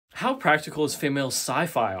How practical is female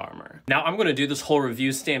sci-fi armor? Now, I'm going to do this whole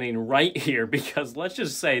review standing right here because let's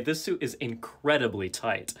just say this suit is incredibly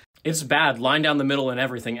tight. It's bad, line down the middle and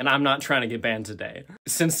everything, and I'm not trying to get banned today.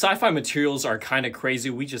 Since sci-fi materials are kind of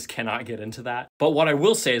crazy, we just cannot get into that. But what I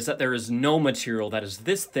will say is that there is no material that is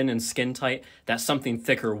this thin and skin tight that something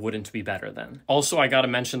thicker wouldn't be better than. Also, I gotta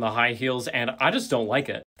mention the high heels, and I just don't like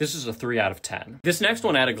it. This is a 3 out of 10. This next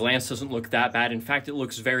one at a glance doesn't look that bad. In fact, it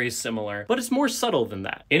looks very similar, but it's more subtle than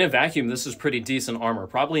that. In a vacuum, this is pretty decent armor,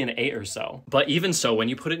 probably an 8 or so. But even so, when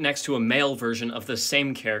you put it next to a male version of the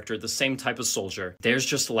same character, the same type of soldier, there's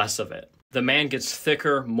just less of it. The man gets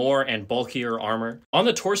thicker, more, and bulkier armor. On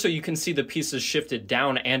the torso, you can see the pieces shifted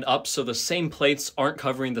down and up, so the same plates aren't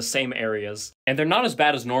covering the same areas. And they're not as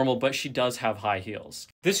bad as normal, but she does have high heels.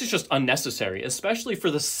 This is just unnecessary, especially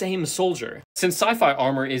for the same soldier. Since sci-fi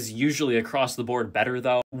armor is usually across the board better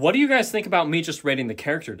though, what do you guys think about me just rating the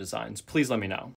character designs? Please let me know.